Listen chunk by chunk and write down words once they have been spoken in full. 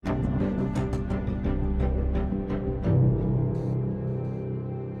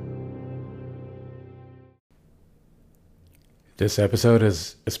This episode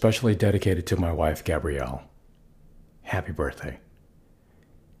is especially dedicated to my wife, Gabrielle. Happy birthday.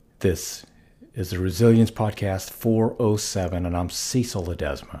 This is the Resilience Podcast 407, and I'm Cecil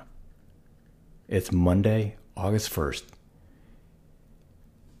Ledesma. It's Monday, August 1st.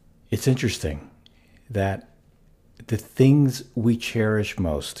 It's interesting that the things we cherish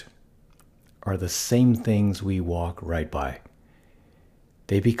most are the same things we walk right by.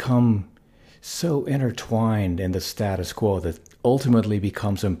 They become so intertwined in the status quo that ultimately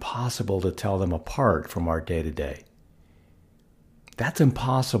becomes impossible to tell them apart from our day-to-day. That's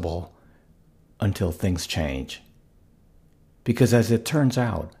impossible until things change. Because as it turns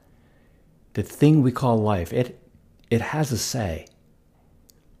out, the thing we call life, it has a say.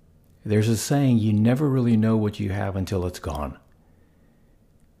 There's a saying, you never really know what you have until it's gone.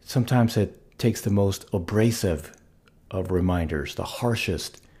 Sometimes it takes the most abrasive of reminders, the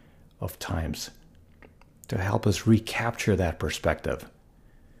harshest of times, to help us recapture that perspective,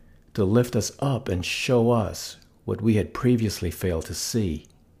 to lift us up and show us what we had previously failed to see.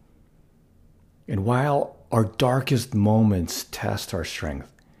 And while our darkest moments test our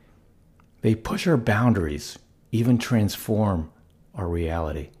strength, they push our boundaries, even transform our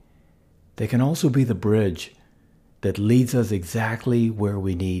reality. They can also be the bridge that leads us exactly where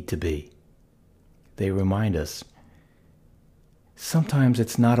we need to be. They remind us sometimes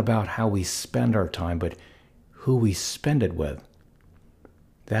it's not about how we spend our time, but who we spend it with.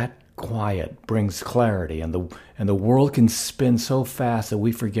 That quiet brings clarity, and the world can spin so fast that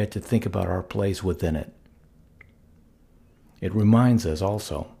we forget to think about our place within it. It reminds us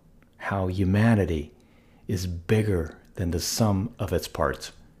also how humanity is bigger than the sum of its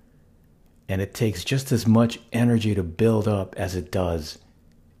parts, and it takes just as much energy to build up as it does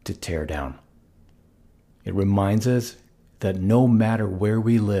to tear down. It reminds us that no matter where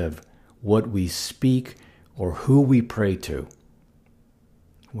we live, what we speak, or who we pray to,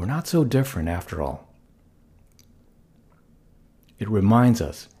 we're not so different after all. It reminds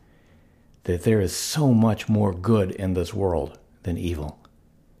us that there is so much more good in this world than evil,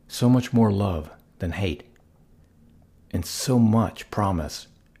 so much more love than hate, and so much promise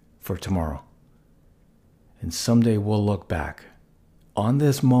for tomorrow. And someday we'll look back on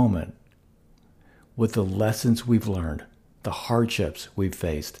this moment with the lessons we've learned, the hardships we've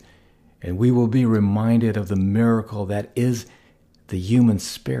faced, and we will be reminded of the miracle that is the human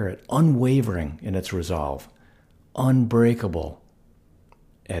spirit, unwavering in its resolve, unbreakable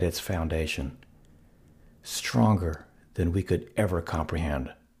at its foundation, stronger than we could ever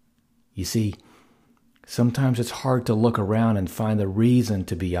comprehend. You see, sometimes it's hard to look around and find the reason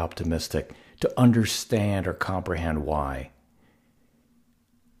to be optimistic, to understand or comprehend why.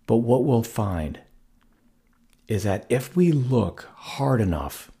 But what we'll find is that if we look hard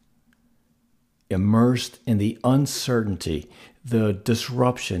enough, immersed in the uncertainty, the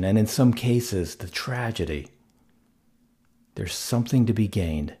disruption, and in some cases, the tragedy, there's something to be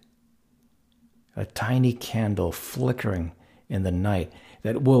gained. A tiny candle flickering in the night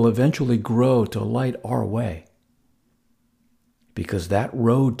that will eventually grow to light our way. Because that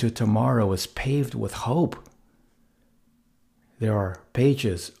road to tomorrow is paved with hope. There are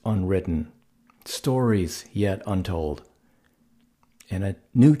pages unwritten, stories yet untold, and a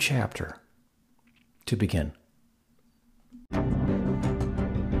new chapter to begin.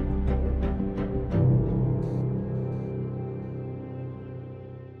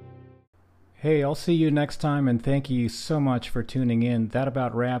 Hey, I'll see you next time, and thank you so much for tuning in. That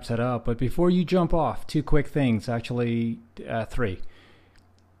about wraps it up. But before you jump off, two quick things, actually three.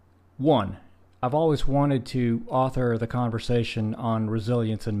 One, I've always wanted to author the conversation on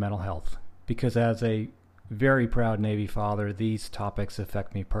resilience and mental health, because as a very proud Navy father, these topics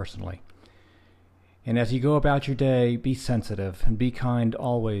affect me personally. And as you go about your day, be sensitive and be kind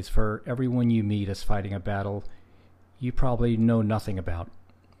always, for everyone you meet is fighting a battle you probably know nothing about.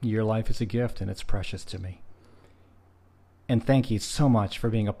 Your life is a gift, and it's precious to me. And thank you so much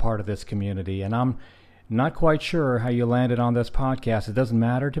for being a part of this community. And I'm not quite sure how you landed on this podcast. It doesn't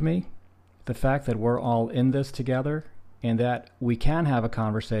matter to me. The fact that we're all in this together and that we can have a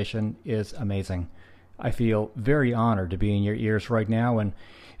conversation is amazing. I feel very honored to be in your ears right now, and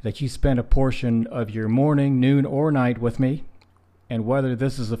that you spend a portion of your morning, noon, or night with me. And whether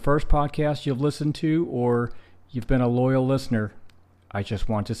this is the first podcast you've listened to or you've been a loyal listener, I just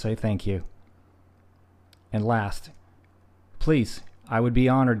want to say thank you. And last, please, I would be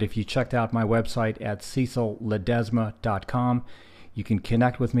honored if you checked out my website at cecilledesma.com. You can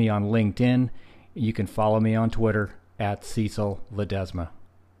connect with me on LinkedIn. You can follow me on Twitter at Cecil Ledesma.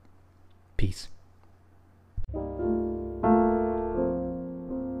 Peace.